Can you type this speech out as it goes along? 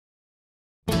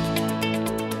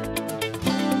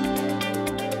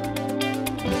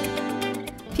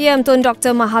PM Tun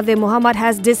Dr. Mahathir Mohamad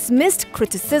has dismissed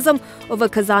criticism over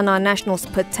Khazanah National's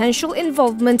potential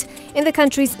involvement in the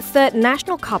country's third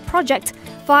national car project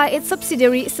via its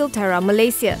subsidiary Silterra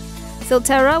Malaysia.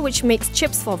 Silterra, which makes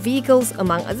chips for vehicles,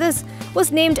 among others,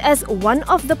 was named as one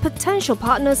of the potential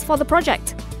partners for the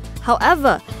project.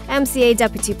 However, MCA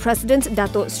Deputy President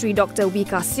Datuk Sri Dr. Wee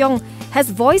Ka Siong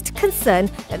has voiced concern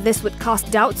that this would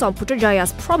cast doubts on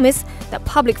Putrajaya's promise that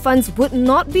public funds would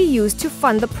not be used to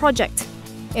fund the project.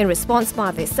 In response,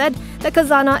 Mahathir said that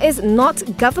Khazanah is not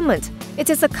government. It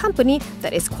is a company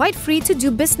that is quite free to do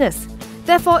business.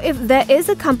 Therefore, if there is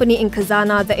a company in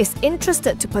Khazanah that is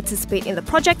interested to participate in the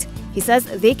project, he says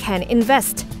they can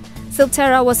invest.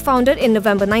 Silterra was founded in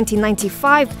November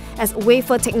 1995 as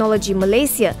Wafer Technology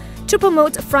Malaysia to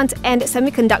promote front-end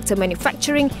semiconductor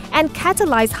manufacturing and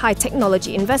catalyse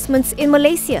high-technology investments in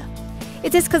Malaysia.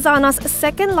 It is Khazanah's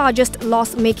second largest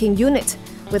loss-making unit,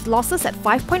 with losses at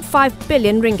 5.5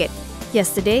 billion ringgit.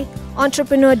 Yesterday,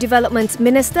 Entrepreneur Development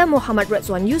Minister Muhammad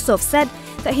Razwan Yusof said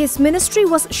that his ministry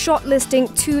was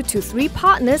shortlisting 2 to 3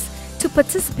 partners to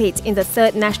participate in the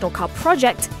third national car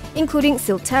project, including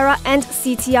Silterra and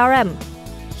CTRM.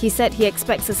 He said he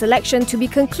expects the selection to be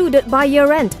concluded by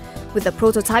year-end, with a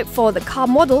prototype for the car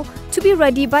model to be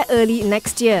ready by early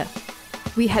next year.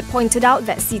 We had pointed out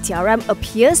that CTRM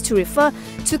appears to refer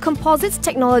to Composites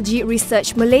Technology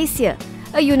Research Malaysia,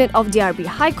 a unit of DRB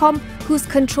Highcom whose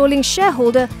controlling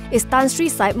shareholder is Tan Sri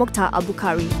Said Mokhtar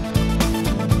Al-Bukhari.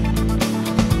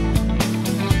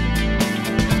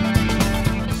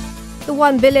 The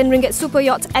 1 billion ringgit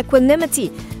superyacht Equanimity,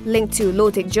 linked to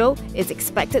Loh Teck Joe, is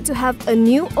expected to have a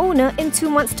new owner in 2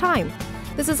 months' time.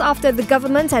 This is after the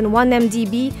government and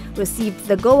 1MDB received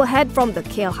the go-ahead from the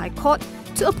KL High Court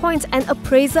to appoint an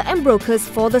appraiser and brokers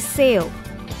for the sale.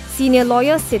 Senior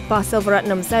lawyer Sidpa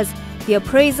Selvaratnam says the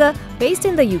appraiser, based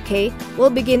in the UK,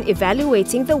 will begin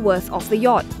evaluating the worth of the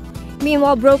yacht.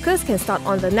 Meanwhile, brokers can start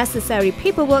on the necessary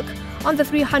paperwork on the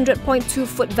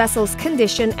 300.2-foot vessel's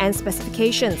condition and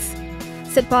specifications.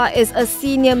 Sidpa is a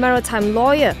senior maritime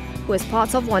lawyer who is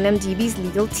part of 1MDB's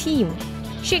legal team.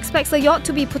 She expects the yacht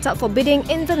to be put up for bidding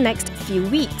in the next few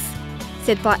weeks.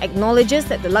 Sidpa acknowledges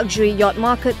that the luxury yacht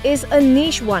market is a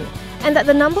niche one and that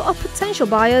the number of potential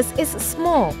buyers is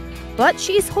small, but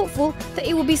she is hopeful that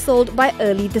it will be sold by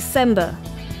early December.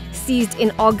 Seized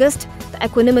in August, the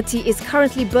Equanimity is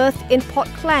currently berthed in Port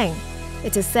Klang.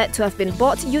 It is said to have been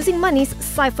bought using monies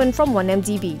siphoned from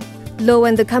 1MDB. Loh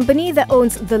and the company that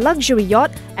owns the luxury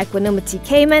yacht, Equanimity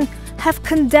Cayman, have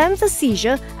condemned the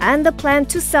seizure and the plan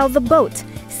to sell the boat,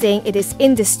 saying it is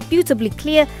indisputably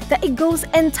clear that it goes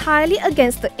entirely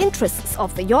against the interests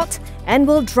of the yacht and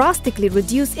will drastically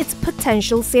reduce its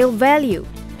potential sale value.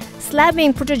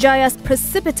 Slamming Putrajaya's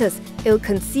precipitous,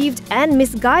 ill-conceived and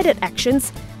misguided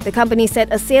actions, the company said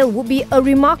a sale would be a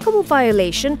remarkable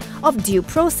violation of due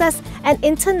process and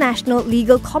international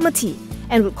legal comity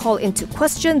and would call into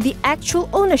question the actual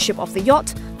ownership of the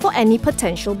yacht for any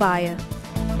potential buyer.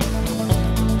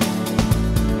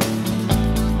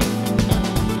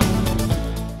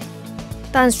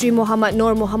 Tan Sri Muhammad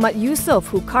Noor Muhammad Yusof,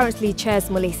 who currently chairs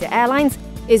Malaysia Airlines,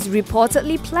 is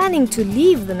reportedly planning to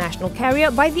leave the national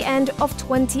carrier by the end of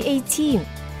 2018.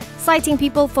 Citing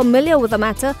people familiar with the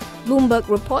matter, Bloomberg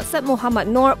reports that Muhammad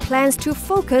Noor plans to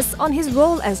focus on his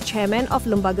role as chairman of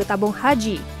Lembaga Tabung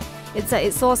Haji. It said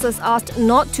its sources asked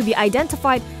not to be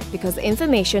identified because the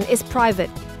information is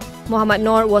private. Muhammad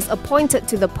Noor was appointed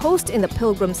to the post in the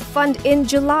Pilgrims Fund in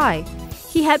July.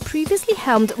 He had previously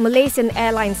helmed Malaysian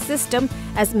Airlines system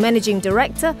as managing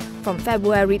director from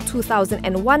February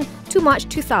 2001 to March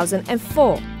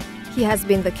 2004. He has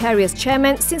been the carrier's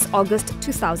chairman since August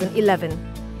 2011.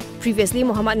 Previously,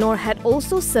 Muhammad Noor had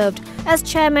also served as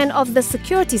chairman of the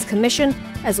Securities Commission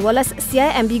as well as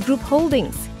CIMB Group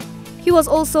Holdings. He was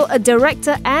also a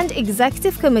director and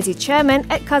executive committee chairman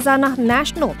at Khazanah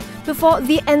National before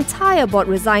the entire board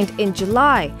resigned in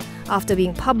July, after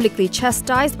being publicly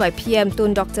chastised by PM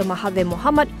Tun Dr. Mahathir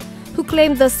Mohamad, who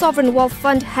claimed the Sovereign Wealth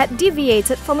Fund had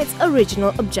deviated from its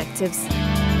original objectives.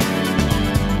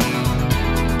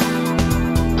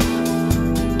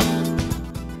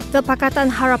 The Pakatan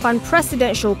Harapan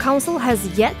Presidential Council has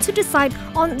yet to decide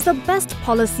on the best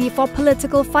policy for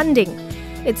political funding.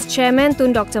 Its chairman,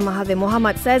 Tun Dr. Mahathir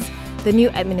Mohamad, says the new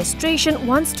administration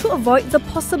wants to avoid the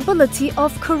possibility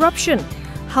of corruption.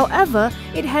 However,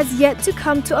 it has yet to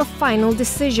come to a final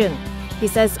decision. He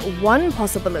says one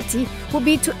possibility would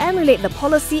be to emulate the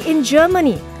policy in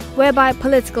Germany, whereby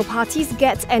political parties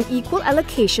get an equal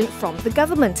allocation from the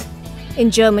government.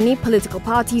 In Germany, political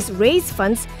parties raise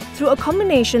funds through a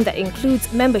combination that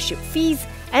includes membership fees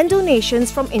and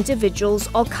donations from individuals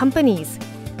or companies.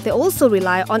 They also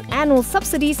rely on annual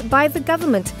subsidies by the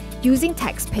government using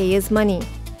taxpayers' money.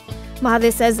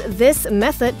 Mahathir says this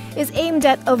method is aimed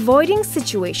at avoiding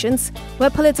situations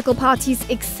where political parties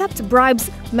accept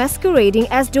bribes masquerading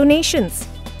as donations.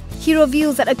 He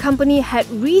reveals that a company had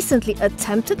recently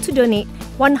attempted to donate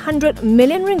 100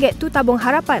 million ringgit to Tabung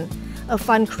Harapan, a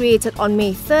fund created on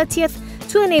May 30th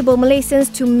to enable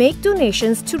Malaysians to make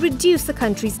donations to reduce the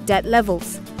country's debt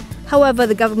levels. However,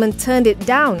 the government turned it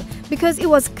down because it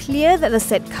was clear that the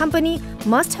said company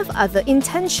must have other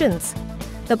intentions.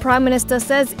 The Prime Minister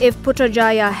says if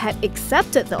Putrajaya had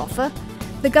accepted the offer,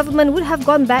 the government would have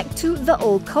gone back to the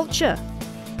old culture.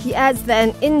 He adds that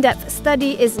an in-depth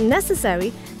study is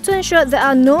necessary to ensure there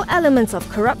are no elements of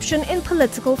corruption in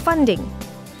political funding.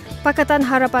 Pakatan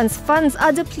Harapan's funds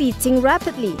are depleting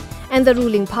rapidly, and the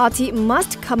ruling party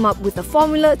must come up with a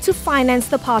formula to finance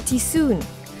the party soon.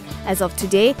 As of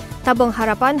today, Tabung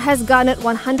Harapan has garnered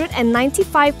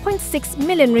 195.6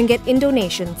 million ringgit in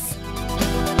donations.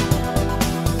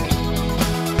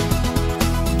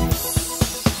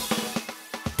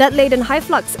 Debt-laden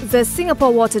Hyflux, the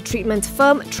Singapore water treatment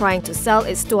firm trying to sell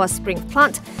its Tuas Spring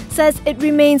plant, says it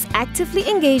remains actively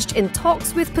engaged in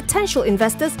talks with potential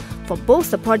investors for both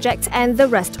the project and the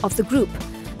rest of the group.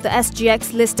 The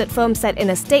SGX-listed firm said in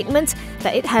a statement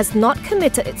that it has not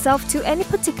committed itself to any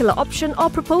particular option or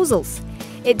proposals.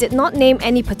 It did not name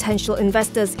any potential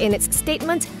investors in its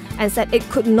statement and said it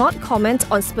could not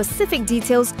comment on specific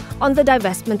details on the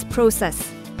divestment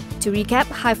process. To recap,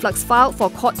 Hyflux filed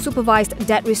for court-supervised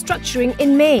debt restructuring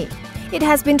in May. It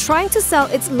has been trying to sell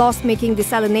its loss-making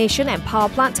desalination and power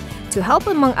plant to help,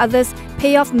 among others,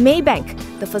 pay off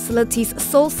Maybank, the facility's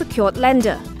sole secured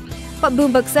lender. But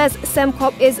Bloomberg says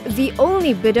Sembcorp is the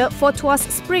only bidder for Tuas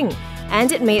Spring,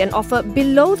 and it made an offer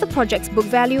below the project's book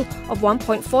value of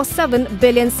 1.47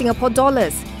 billion Singapore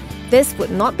dollars. This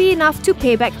would not be enough to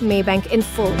pay back Maybank in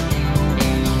full.